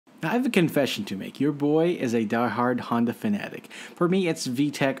Now, I have a confession to make. Your boy is a die-hard Honda fanatic. For me, it's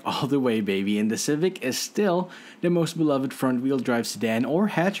VTEC all the way, baby, and the Civic is still the most beloved front-wheel drive sedan or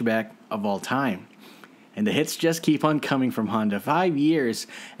hatchback of all time. And the hits just keep on coming from Honda. 5 years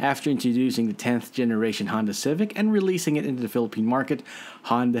after introducing the 10th generation Honda Civic and releasing it into the Philippine market,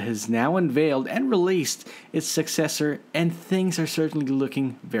 Honda has now unveiled and released its successor, and things are certainly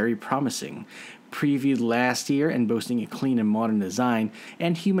looking very promising. Previewed last year and boasting a clean and modern design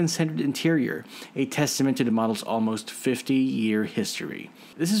and human-centered interior, a testament to the model's almost 50-year history.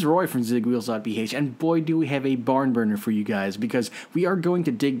 This is Roy from ZigWheels.PH, and boy do we have a barn burner for you guys, because we are going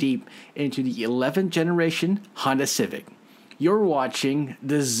to dig deep into the 11th generation Honda Civic. You're watching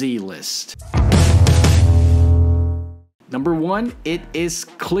the Z List. Number 1, it is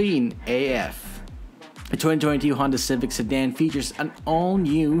clean AF. The 2022 Honda Civic sedan features an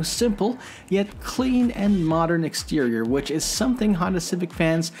all-new, simple, yet clean and modern exterior, which is something Honda Civic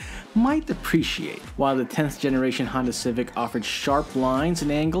fans might appreciate. While the 10th generation Honda Civic offered sharp lines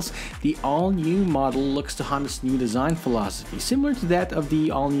and angles, the all-new model looks to Honda's new design philosophy, similar to that of the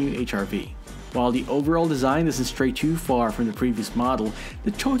all-new HR-V. While the overall design doesn't stray too far from the previous model,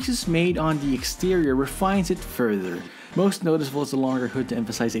 the choices made on the exterior refines it further. Most noticeable is the longer hood to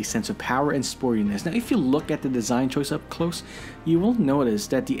emphasize a sense of power and sportiness. Now, if you look at the design choice up close, you will notice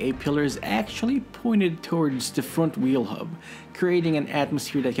that the A-pillar is actually pointed towards the front wheel hub, creating an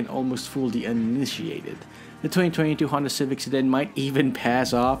atmosphere that can almost fool the uninitiated. The 2022 Honda Civic sedan might even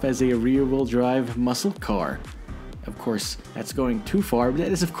pass off as a rear-wheel drive muscle car. Of course, that's going too far, but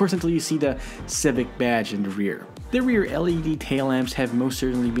that is of course until you see the Civic badge in the rear. The rear LED tail lamps have most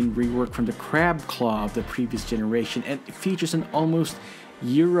certainly been reworked from the crab claw of the previous generation, and it features an almost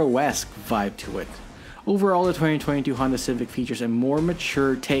Euro-esque vibe to it. Overall, the 2022 Honda Civic features a more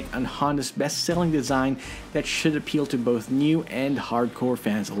mature take on Honda's best-selling design that should appeal to both new and hardcore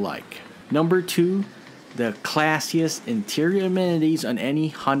fans alike. Number 2, the classiest interior amenities on any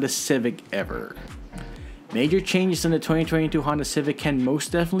Honda Civic ever. Major changes in the 2022 Honda Civic can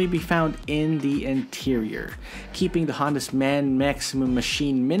most definitely be found in the interior. Keeping the Honda's man maximum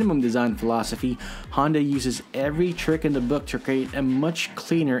machine minimum design philosophy, Honda uses every trick in the book to create a much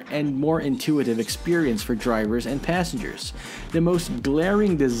cleaner and more intuitive experience for drivers and passengers. The most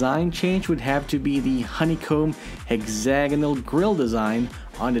glaring design change would have to be the honeycomb hexagonal grille design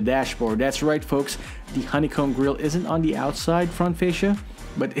on the dashboard. That's right, folks, the honeycomb grille isn't on the outside front fascia,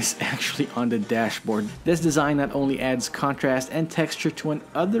 but is actually on the dashboard. This design not only adds contrast and texture to an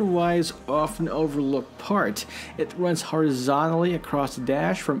otherwise often overlooked part, it runs horizontally across the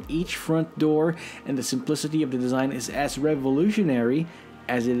dash from each front door, and the simplicity of the design is as revolutionary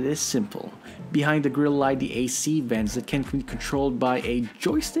as it is simple. Behind the grille lie the AC vents that can be controlled by a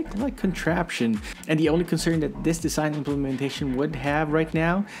joystick-like contraption, and the only concern that this design implementation would have right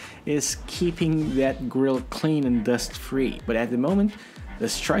now is keeping that grille clean and dust-free. But at the moment, the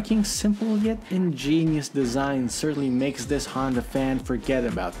striking, simple yet ingenious design certainly makes this Honda fan forget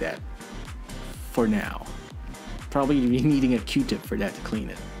about that. For now. Probably needing a Q-tip for that to clean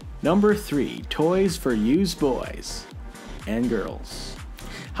it. Number 3, toys for used boys and girls.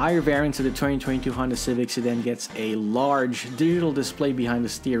 Higher variants of the 2022 Honda Civic sedan gets a large digital display behind the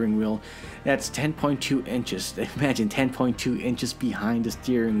steering wheel. That's 10.2 inches. Imagine 10.2 inches behind the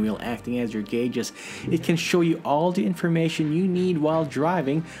steering wheel acting as your gauges. It can show you all the information you need while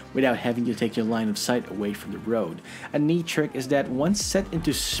driving without having to take your line of sight away from the road. A neat trick is that once set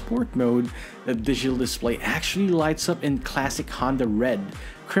into sport mode, the digital display actually lights up in classic Honda red.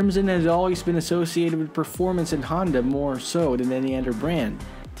 Crimson has always been associated with performance in Honda more so than any other brand.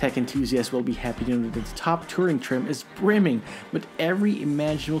 Tech enthusiasts will be happy to know that the top touring trim is brimming with every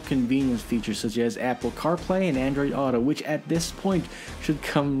imaginable convenience feature, such as Apple CarPlay and Android Auto, which at this point should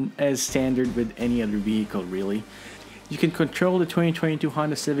come as standard with any other vehicle, really. You can control the 2022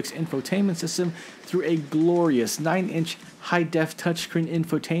 Honda Civic's infotainment system through a glorious 9-inch high-def touchscreen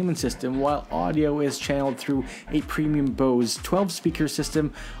infotainment system, while audio is channeled through a premium Bose 12-speaker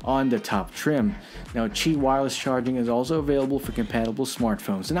system on the top trim. Now, Qi wireless charging is also available for compatible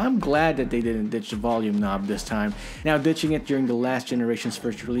smartphones, and I'm glad that they didn't ditch the volume knob this time. Now, ditching it during the last generation's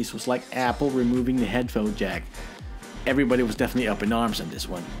first release was like Apple removing the headphone jack. Everybody was definitely up in arms on this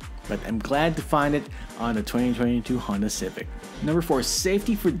one, but I'm glad to find it on the 2022 Honda Civic. Number 4,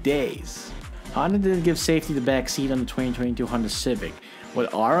 safety for days. Honda didn't give safety the back seat on the 2022 Honda Civic,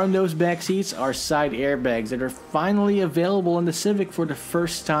 What are on those back seats are side airbags that are finally available in the Civic for the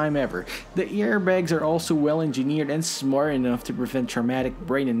first time ever. The airbags are also well engineered and smart enough to prevent traumatic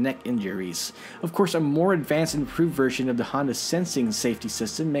brain and neck injuries. Of course, a more advanced and improved version of the Honda Sensing safety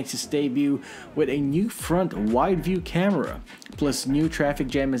system makes its debut with a new front wide view camera, plus new traffic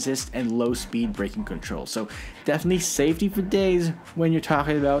jam assist and low speed braking control. So definitely safety for days when you're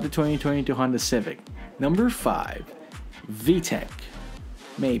talking about the 2022 Honda Civic. Number 5. VTEC.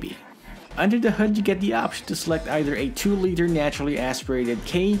 Maybe. Under the hood, you get the option to select either a 2-liter naturally aspirated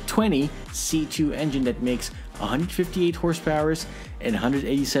K20 C2 engine that makes 158 horsepower and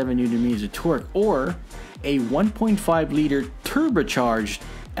 187 Nm of torque, or a 1.5-liter turbocharged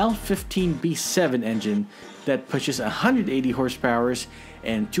L15 B7 engine that pushes 180 horsepower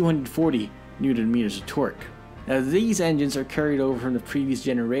and 240 Nm of torque. Now, these engines are carried over from the previous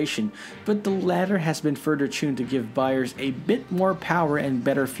generation, but the latter has been further tuned to give buyers a bit more power and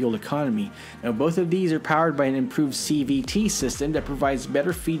better fuel economy. Now, both of these are powered by an improved CVT system that provides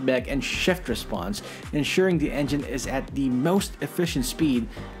better feedback and shift response, ensuring the engine is at the most efficient speed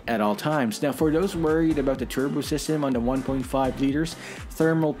at all times. Now, for those worried about the turbo system on the 1.5 liters,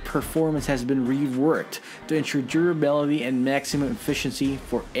 thermal performance has been reworked to ensure durability and maximum efficiency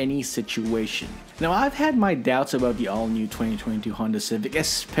for any situation. Now, I've had my doubts about the all-new 2022 Honda Civic,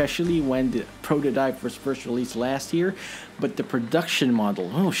 especially when the prototype was first released last year, but the production model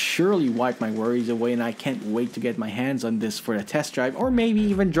will surely wipe my worries away, and I can't wait to get my hands on this for a test drive, or maybe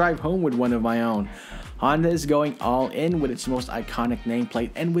even drive home with one of my own. Honda is going all in with its most iconic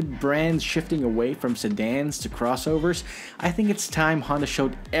nameplate, and with brands shifting away from sedans to crossovers, I think it's time Honda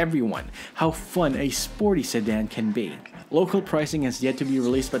showed everyone how fun a sporty sedan can be. Local pricing has yet to be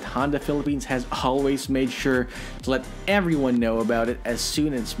released, but Honda Philippines has always made sure to let everyone know about it as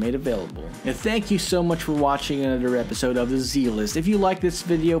soon as it's made available. And thank you so much for watching another episode of the Z List. If you like this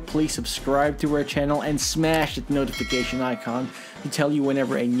video, please subscribe to our channel and smash that notification icon to tell you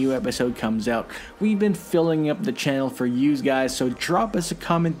whenever a new episode comes out. We've been filling up the channel for you guys, so drop us a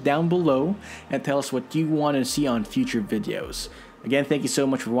comment down below and tell us what you want to see on future videos. Again, thank you so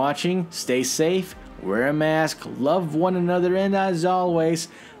much for watching. Stay safe, wear a mask, love one another, and as always,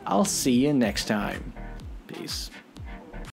 I'll see you next time. Peace.